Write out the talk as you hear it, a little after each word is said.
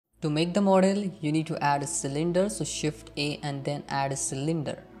To make the model, you need to add a cylinder, so Shift A and then add a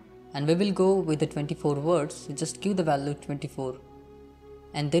cylinder. And we will go with the 24 words, so just give the value 24.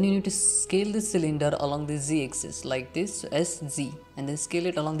 And then you need to scale the cylinder along the z-axis like this, so SZ, and then scale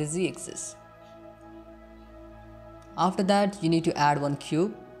it along the z-axis. After that, you need to add one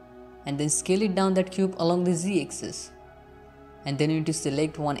cube and then scale it down that cube along the z-axis. And then you need to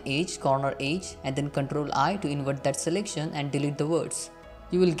select one edge, corner edge, and then Ctrl I to invert that selection and delete the words.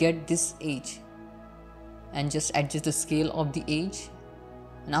 You will get this edge, and just adjust the scale of the edge.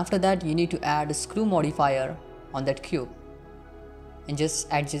 And after that, you need to add a screw modifier on that cube and just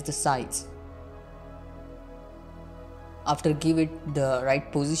adjust the size. After, give it the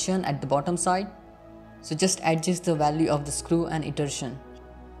right position at the bottom side, so just adjust the value of the screw and iteration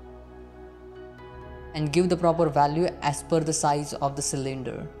and give the proper value as per the size of the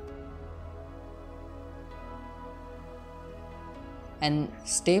cylinder. And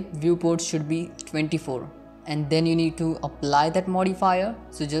step viewport should be 24, and then you need to apply that modifier.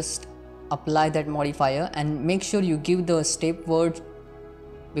 So just apply that modifier and make sure you give the step word,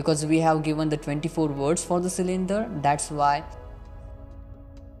 because we have given the 24 words for the cylinder. That's why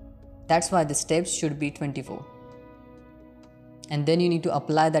the steps should be 24. And then you need to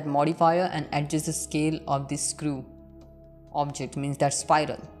apply that modifier and adjust the scale of this screw object, means that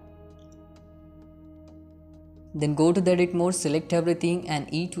spiral. Then go to the edit mode, select everything and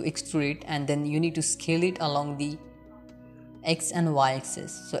E to extrude it, and then you need to scale it along the X and Y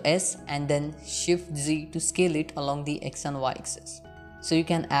axis. So S and then Shift Z to scale it along the X and Y axis. So you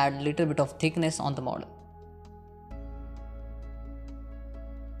can add little bit of thickness on the model.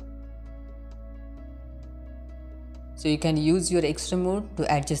 So you can use your extreme mode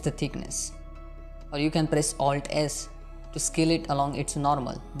to adjust the thickness, or you can press Alt S to scale it along its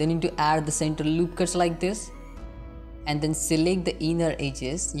normal. Then you need to add the center loop cuts like this, and then select the inner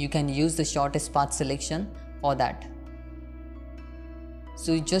edges. You can use the shortest path selection for that.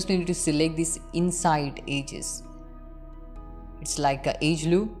 So you just need to select these inside edges. It's like a edge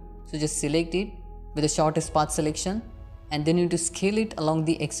loop, so just select it with the shortest path selection, and then you need to scale it along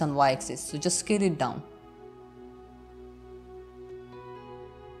the X and Y axis. So just scale it down.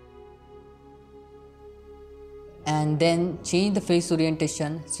 And then change the face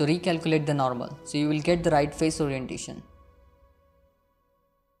orientation, so recalculate the normal, so you will get the right face orientation.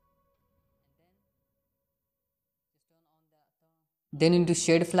 Then into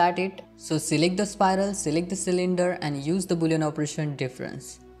shade flat it, so select the spiral, select the cylinder and use the boolean operation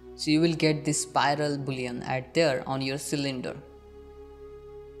difference. So you will get this spiral boolean at there on your cylinder,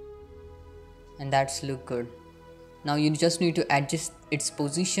 and that's look good. Now you just need to adjust its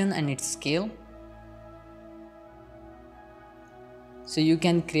position and its scale, so you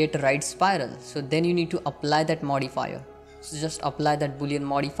can create a right spiral. So then you need to apply that modifier, so just apply that boolean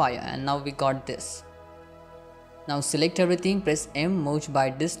modifier, and now we got this. Now select everything, press M, merge by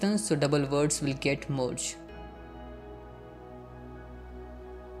distance, so double words will get merged.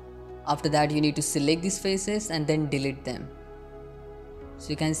 After that, you need to select these faces and then delete them. So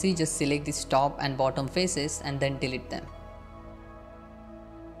you can see, just select these top and bottom faces and then delete them.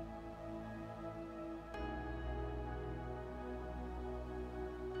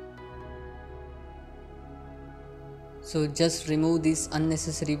 So just remove these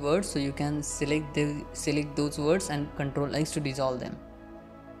unnecessary words, so you can select those words and Ctrl X to dissolve them,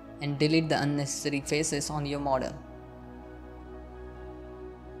 and delete the unnecessary faces on your model.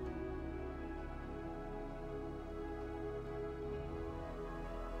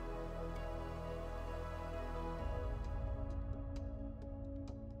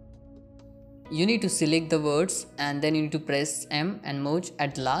 You need to select the words and then you need to press M and merge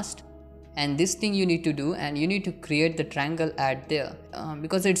at last. And this thing you need to do, and you need to create the triangle at there,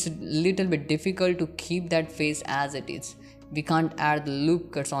 because it's a little bit difficult to keep that face as it is. We can't add the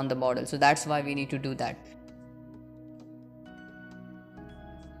loop cuts on the model, so that's why we need to do that.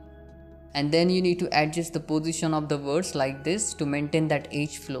 And then you need to adjust the position of the words like this to maintain that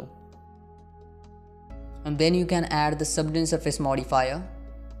edge flow. And then you can add the subdivision surface modifier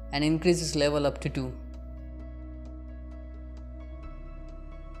and increase its level up to 2.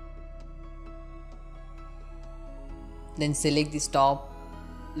 Then select this top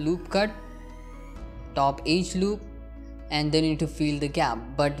loop cut, top edge loop, and then you need to fill the gap,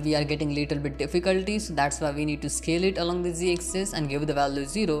 but we are getting little bit difficulty, so that's why we need to scale it along the z-axis and give the value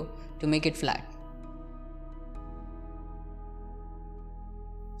 0 to make it flat.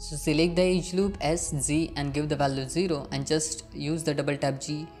 So select the edge loop S, Z and give the value 0, and just use the double tap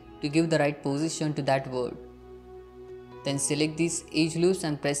G to give the right position to that word. Then select these edge loops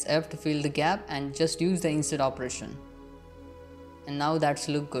and press F to fill the gap and just use the insert operation. and now that's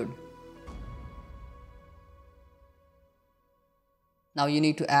look good. Now you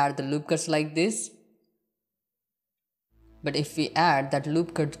need to add the loop cuts like this. But if we add that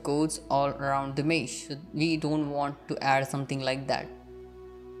loop cut goes all around the mesh, so we don't want to add something like that.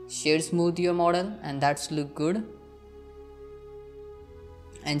 Shade smooth your model and that's look good.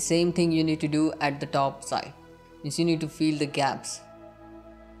 And same thing you need to do at the top side. Means you need to fill the gaps.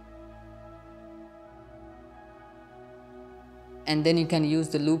 And then you can use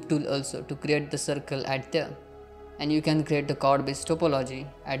the loop tool also to create the circle at there. And you can create the chord based topology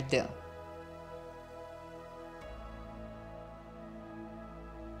at there.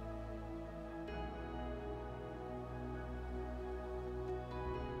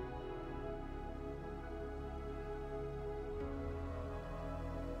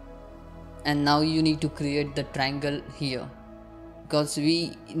 And now you need to create the triangle here, because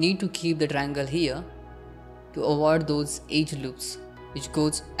we need to keep the triangle here to avoid those edge loops which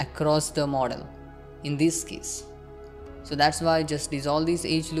goes across the model in this case. So that's why just dissolve this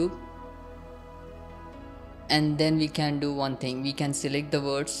edge loop, and then we can do one thing. We can select the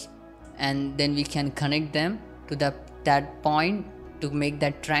words and then we can connect them to that point to make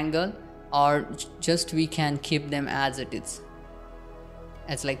that triangle, or just we can keep them as it is,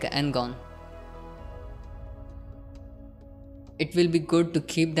 as like an n-gon. It will be good to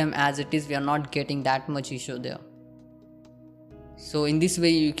keep them as it is. We are not getting that much issue there. So in this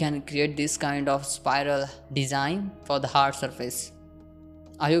way you can create this kind of spiral design for the hard surface.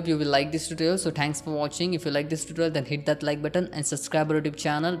 I hope you will like this tutorial. So thanks for watching. If you like this tutorial, then hit that like button and subscribe our YouTube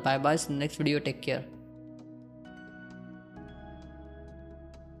channel. Bye bye. See you in the next video. Take care.